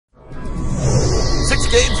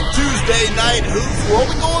Games of Tuesday night hoops. We're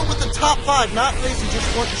only going with the top five, not lazy,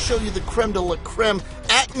 just want to show you the creme de la creme.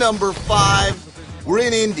 At number 5, we're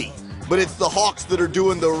in Indy, but it's the Hawks that are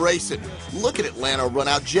doing the racing. Look at Atlanta run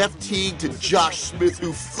out. Jeff Teague to Josh Smith,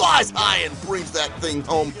 who flies high and brings that thing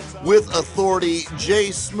home with authority.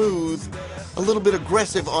 Jay Smooth, a little bit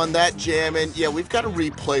aggressive on that jam, and yeah, we've got a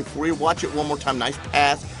replay for you. Watch it one more time. Nice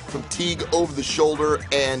pass from Teague over the shoulder,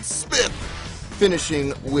 and Smith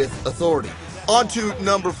finishing with authority. On to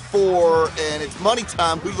number 4, and it's money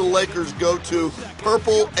time. Who the Lakers go to?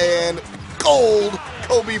 Purple and gold.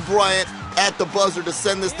 Kobe Bryant at the buzzer to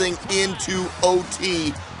send this thing into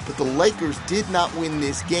OT. But the Lakers did not win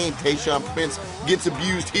this game. Tayshaun Prince gets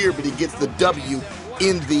abused here, but he gets the W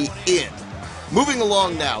in the end. Moving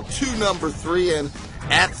along now to number 3, and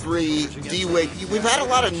at 3, D-Wade. We've had a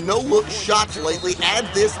lot of no-look shots lately. Add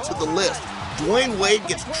this to the list. Dwayne Wade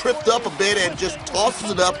gets tripped up a bit and just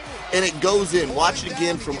tosses it up, and it goes in. Watch it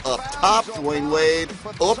again from up top. Dwayne Wade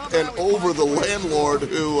up and over the landlord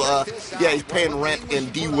who, he's paying rent in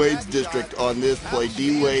D-Wade's district on this play.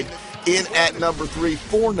 D-Wade in at number 3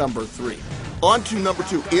 for number 3. On to number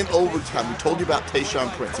 2, in overtime. We told you about Tayshaun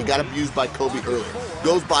Prince. He got abused by Kobe earlier.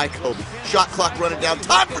 Goes by Kobe. Shot clock running down.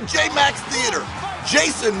 Time for J-Max Theater.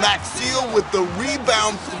 Jason Maxiell with the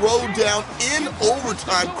rebound throwdown in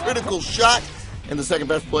overtime. Critical shot. And the second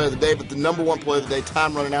best play of the day, but the number 1 play of the day.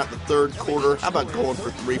 Time running out in the third quarter. How about going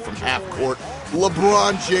for 3 from half court?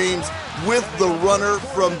 LeBron James with the runner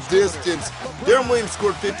from distance. Deron Williams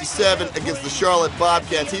scored 57 against the Charlotte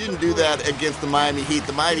Bobcats. He didn't do that against the Miami Heat.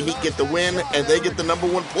 The Miami Heat get the win, and they get the number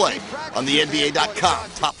 1 play on the NBA.com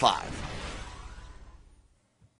Top 5.